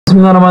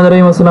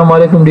Bismillahirrahmanirrahim. Assalamu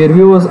alaikum dear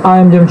viewers. I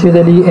am Jamshid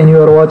Ali and you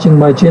are watching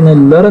my channel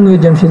Learn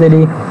with Jamshid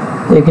Ali.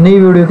 एक नई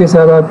video के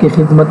साथ आपकी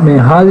खिदमत में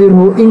हाजिर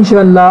हूँ।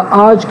 इंशाल्लाह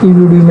आज की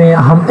वीडियो में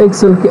हम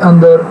एक्सेल के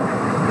अंदर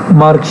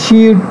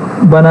मार्कशीट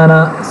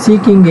बनाना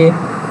सीखेंगे।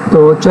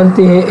 तो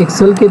चलते हैं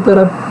एक्सेल की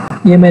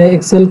तरफ। ये मैंने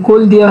एक्सेल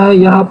खोल दिया है।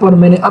 यहाँ पर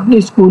मैंने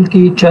अपनी स्कूल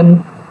की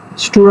चंद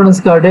स्टूडेंट्स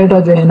का डेटा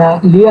जो है ना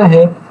लिया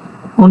है,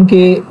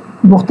 उनके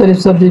मुख्तलिफ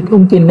सब्जेक्ट,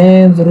 उनके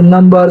नेम्स, रोल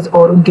नंबर्स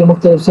और उनके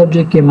मुख्तलिफ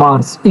सब्जेक्ट के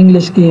मार्क्स,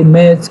 इंग्लिश की,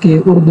 मैथ्स की,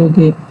 उर्दू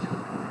की,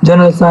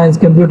 general science,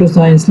 computer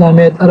science,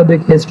 इस्लामियत,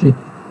 Arabic, history.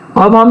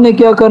 अब हमने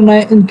क्या करना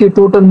है, इनके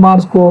टोटल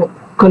मार्क्स को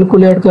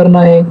कैलकुलेट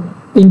करना है,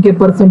 इनके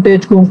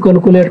परसेंटेज को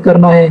कैलकुलेट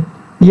करना है।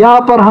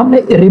 यहाँ पर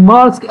हमने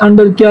रिमार्क्स के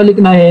अंदर क्या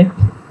लिखना है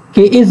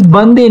कि इस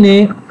बंदे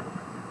ने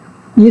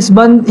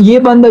ये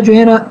बंदा जो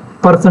है ना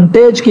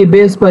परसेंटेज के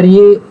बेस पर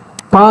ये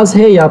पास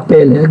है या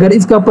फेल है। अगर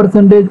इसका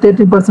परसेंटेज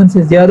 30%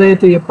 से ज़्यादा है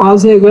तो ये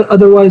पास है, अगर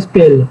अदरवाइज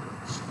फेल है।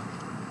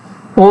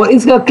 और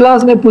इसका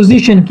क्लास में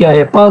पोजीशन क्या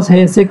है, पास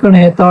है, सेकंड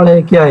है, थर्ड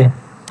है, क्या है।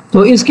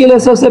 तो इसके लिए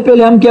सबसे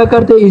पहले हम क्या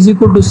करते हैं, इज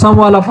इक्वल टू सम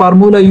वाला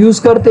फार्मूला यूज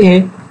करते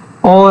हैं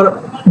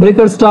और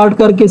ब्रैकेट स्टार्ट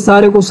करके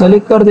सारे को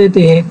सेलेक्ट कर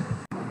देते हैं।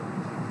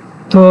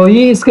 तो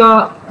ये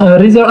इसका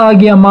रिजल्ट आ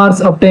गया।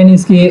 मार्क्स ऑब्टेन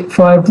इसके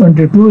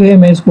 522 है।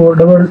 मैं इसको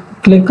डबल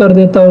क्लिक कर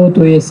देता हूँ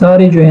तो ये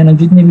सारे जो है ना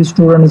जितने भी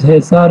स्टूडेंट्स है,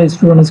 सारे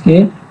स्टूडेंट्स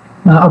के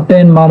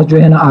ऑब्टेन मार्क्स जो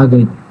है ना आ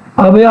गए।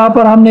 अब यहाँ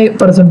पर हमने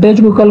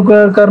परसेंटेज को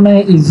कैलकुलेट करना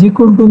है। इज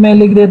इक्वल टू मैं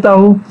लिख देता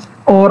हूँ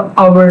और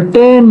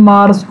ऑब्टेन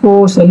मार्क्स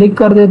को सेलेक्ट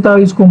कर देता हूँ,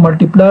 इसको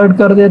मल्टीप्लाइड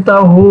कर देता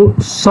हूँ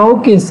 100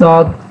 के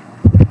साथ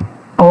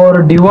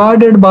और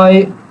divided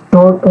by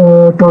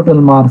total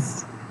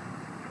marks.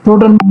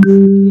 Total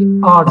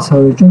 800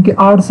 है, चूंकि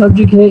 8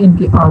 सब्जेक्ट है,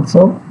 इनकी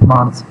 800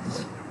 मार्क्स।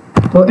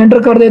 तो एंटर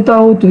कर देता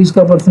हूँ तो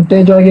इसका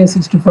परसेंटेज आ गया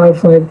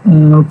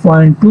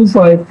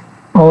 65.25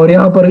 और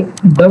यहाँ पर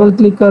डबल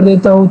क्लिक कर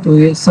देता हूँ तो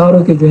ये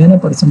सारों के जो है ना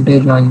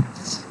परसेंटेज आ गए।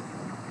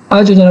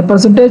 अच्छा जनाब,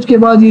 परसेंटेज के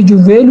बाद ये जो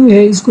वैल्यू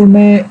है इसको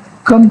मैं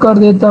कम कर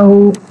देता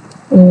हूँ,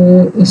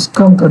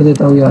 कम कर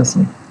देता हूँ, यहाँ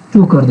से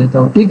 2 कर देता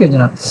हूँ। ठीक है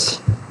जनाब,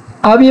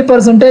 अब ये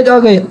परसेंटेज आ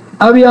गए।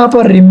 अब यहाँ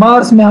पर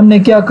रिमार्क्स में हमने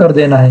क्या कर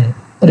देना है,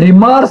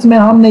 रिमार्क्स में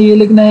हमने ये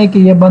लिखना है कि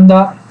ये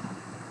बंदा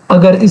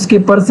अगर इसके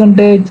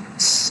परसेंटेज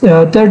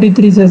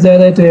 33 से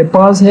ज़्यादा है तो ये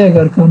पास है,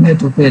 अगर कम है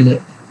तो फेल है।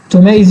 तो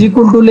मैं इज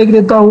इक्वल टू लिख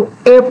देता हूँ,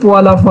 एप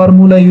वाला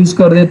फार्मूला यूज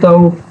कर देता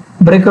हूँ,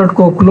 ब्रैकेट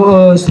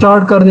को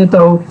स्टार्ट कर देता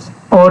हूँ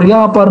और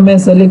यहाँ पर मैं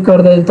सेलेक्ट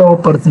कर देता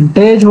हूँ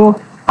परसेंटेज हो।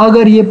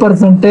 अगर ये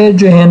परसेंटेज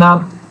जो है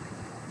ना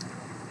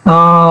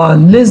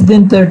लेस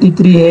देन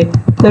 33 है,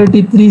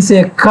 33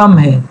 से कम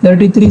है,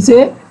 33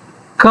 से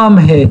कम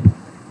है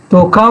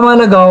तो कामा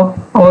लगाओ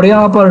और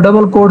यहाँ पर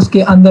डबल कोट्स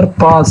के अंदर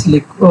पास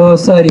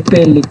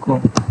फेल लिखो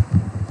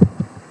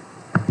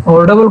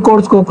और डबल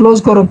कोट्स को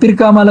क्लोज करो, फिर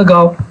कामा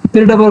लगाओ,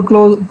 फिर डबल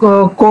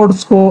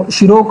कोट्स को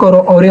शुरू करो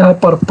और यहाँ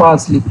पर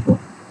पास लिखो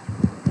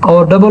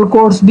और डबल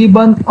कोट्स भी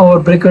बंद और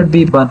ब्रैकेट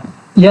भी बंद।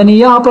 यानी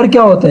यहाँ पर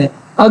क्या होता है,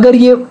 अगर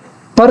ये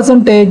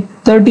परसेंटेज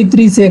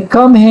 33 से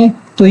कम है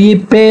तो ये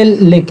फेल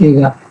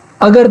लिखेगा,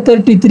 अगर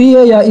 33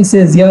 है या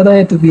इससे ज्यादा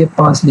है तो ये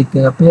पास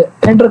लिखेगा। फिर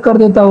एंटर कर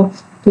देता हूँ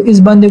तो इस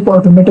बंदे को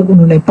ऑटोमेटिक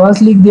उन्होंने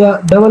पास लिख दिया।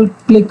 डबल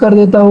क्लिक कर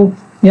देता हूँ,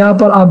 यहाँ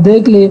पर आप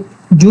देख ले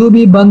जो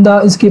भी बंदा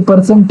इसके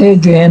परसेंटेज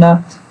जो है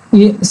ना,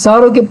 ये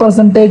सारों के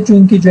परसेंटेज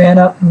चूंकि जो है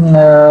ना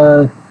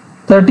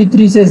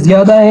 33 से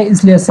ज्यादा है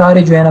इसलिए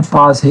सारे जो है ना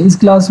पास है। इस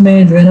क्लास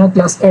में जो है ना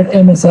क्लास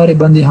 8A में सारे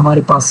बंदे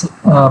हमारे पास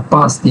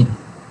पास थे।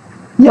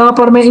 यहाँ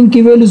पर मैं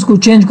इनकी वैल्यूज को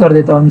चेंज कर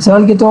देता हूँ।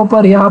 मिसाल के तौर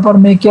पर यहाँ पर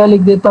मैं क्या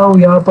लिख देता हूँ,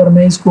 यहाँ पर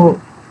मैं इसको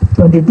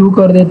 22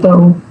 कर देता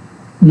हूँ,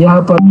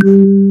 यहाँ पर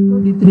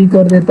 23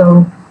 कर देता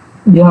हूँ,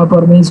 यहाँ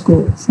पर मैं इसको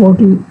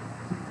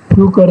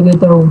 42 कर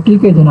देता हूँ।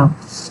 ठीक है जनाब,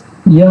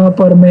 यहाँ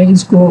पर मैं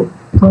इसको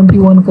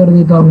 21 कर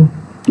देता हूँ।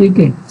 ठीक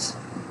है,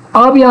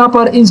 अब यहाँ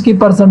पर इसकी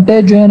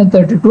परसेंटेज जो है ना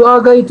 32 आ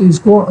गई तो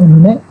इसको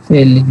इन्होंने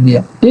फेल लिख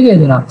दिया। ठीक है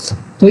जनाब,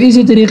 तो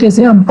इसी तरीके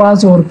से हम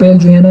पास और फेल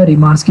जो है ना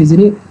रिमार्क्स के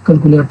जरिए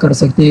कैलकुलेट कर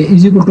सकते हैं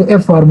इज इक्वल टू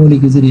एफ फार्मूले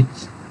के जरिए।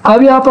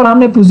 अब यहाँ पर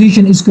हमने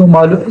पोजीशन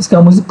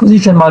इसका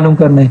पोजीशन मालूम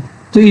करना है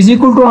तो इज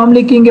इक्वल टू हम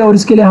लिखेंगे और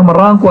इसके लिए हम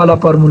रैंक वाला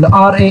फार्मूला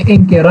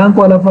RAN के रैंक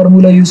वाला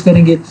फार्मूला यूज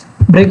करेंगे,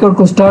 ब्रैकेट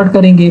को स्टार्ट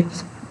करेंगे,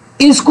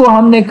 इसको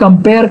हमने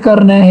कंपेयर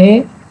करना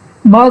है।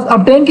 मार्क्स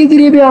ऑब्टेन के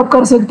जरिए भी आप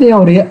कर सकते हैं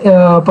और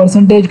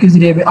परसेंटेज के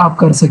जरिए भी आप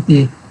कर सकते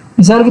हैं।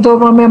 मिसाल के तौर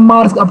पर मैं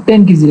मार्क्स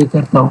ऑब्टेन के जरिए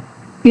करता हूँ,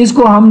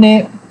 इसको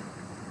हमने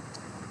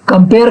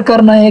कंपेयर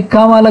करना है,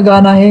 कामा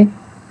लगाना है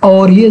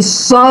और ये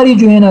सारी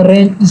जो है ना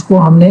रेंज इसको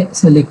हमने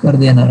सेलेक्ट कर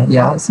देना है,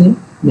 यहाँ से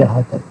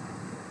यहाँ तक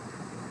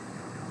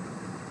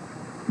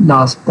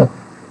लास्ट तक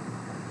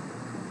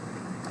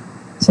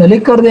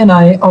सेलेक्ट कर देना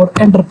है और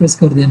एंटर प्रेस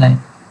कर देना है।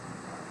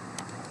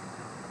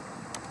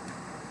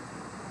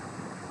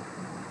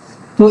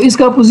 तो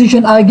इसका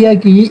पोजीशन आ गया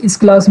कि ये इस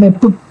क्लास में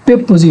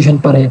फिफ्थ पोजीशन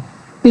पर है।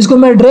 इसको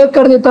मैं ड्रैग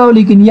कर देता हूँ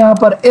लेकिन यहाँ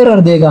पर एरर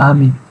देगा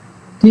हमें।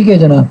 ठीक है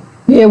जनाब,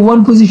 ये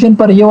 1 पोजीशन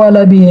पर ये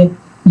वाला भी है,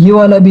 ये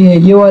वाला भी है,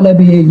 ये वाला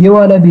भी है, ये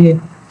वाला भी है।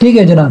 ठीक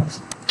है जनाब,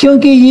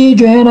 क्योंकि ये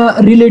जो है ना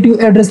रिलेटिव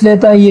एड्रेस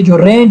लेता है, ये जो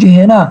रेंज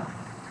है ना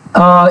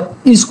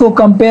اس کو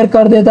کمپیئر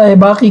کر دیتا ہے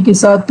باقی کے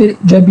ساتھ. پھر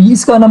جب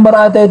اس کا نمبر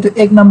آتا ہے تو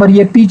ایک نمبر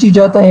یہ پیچھے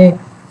جاتا ہے,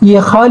 یہ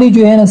خالی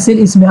جو ہے نا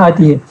سیل اس میں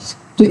آتی ہے.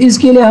 تو اس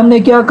کے لیے ہم نے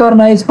کیا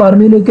کرنا ہے, اس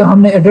فارمولے کو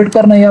ہم نے ایڈٹ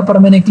کرنا ہے. یہاں پر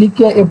میں نے کلک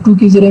کیا, F2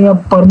 کے ذریعے میں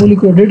فارمولے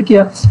کو ایڈٹ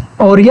کیا,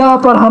 اور یہاں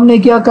پر ہم نے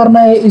کیا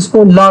کرنا ہے, اس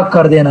کو لاک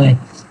کر دینا ہے.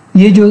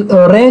 یہ جو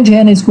رینج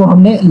ہے نا اس کو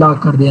ہم نے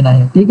لاک کر دینا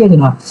ہے. ٹھیک ہے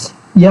جناب,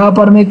 یہاں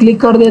پر میں کلک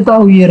کر دیتا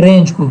ہوں یہ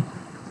رینج کو,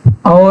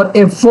 اور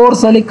F4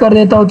 سلیکٹ کر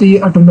دیتا ہوں تو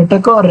یہ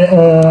آٹومیٹک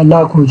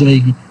لاک ہو جائے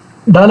گی.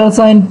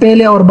 $سائن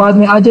پہلے اور بعد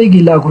میں آ جائے گی,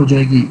 لاک ہو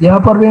جائے گی. یہاں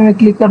پر بھی میں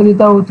کلک کر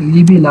دیتا ہوں تو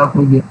یہ بھی لاک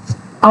ہو گیا.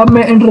 اب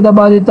میں انٹر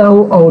دبا دیتا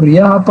ہوں اور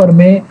یہاں پر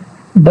میں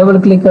ڈبل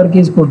کلک کر کے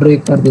اس کو ڈریگ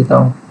کر دیتا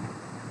ہوں.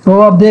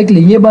 تو آپ دیکھ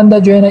لیں یہ بندہ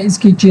جو ہے نا اس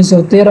کی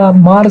 613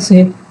 مارکس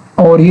ہے,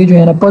 اور یہ جو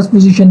ہے نا فرسٹ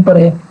پوزیشن پر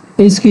ہے.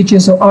 اس کی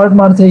 608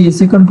 مارکس ہے, یہ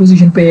سیکنڈ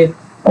پوزیشن پہ ہے.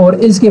 اور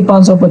اس کے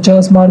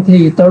 550 مارک ہے,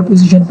 یہ تھرڈ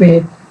پوزیشن پہ ہے.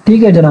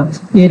 ٹھیک ہے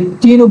جناب, یہ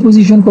تینوں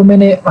پوزیشن کو میں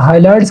نے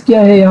ہائی لائٹس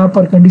کیا ہے یہاں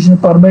پر کنڈیشنل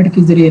فارمیٹ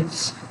کے ذریعے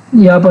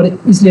یہاں پر,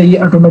 اس لیے یہ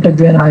آٹومیٹک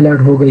جو ہے نا ہائی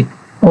لائٹ ہو گئی.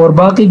 اور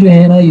باقی جو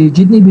ہے نا یہ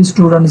جتنی بھی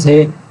اسٹوڈنٹس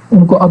ہے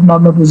ان کو اپنا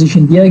اپنا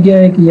پوزیشن دیا گیا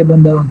ہے کہ یہ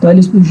بندہ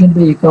 39 پوزیشن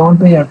پہ, 51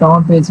 پہ,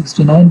 58 پہ,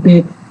 69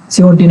 پہ,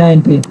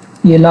 79 پہ,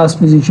 یہ لاسٹ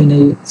پوزیشن ہے.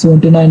 یہ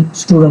 79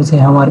 اسٹوڈنٹس ہیں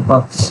ہمارے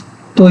پاس.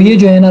 تو یہ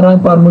جو ہے نا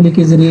رنگ فارمولے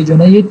کے ذریعے جو ہے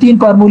نا یہ 3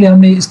 فارمولے ہم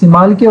نے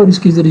استعمال کیے, اور اس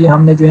کے ذریعے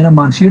ہم نے جو ہے نا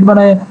مارک شیٹ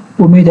بنایا.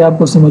 امید ہے آپ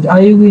کو سمجھ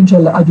آئی ہوگی.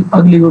 انشاءاللہ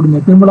اگلی ویڈیو میں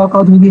پھر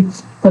ملاقات ہوگی.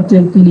 تب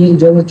تک کے لیے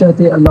اجازت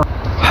چاہتے,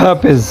 اللہ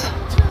حافظ.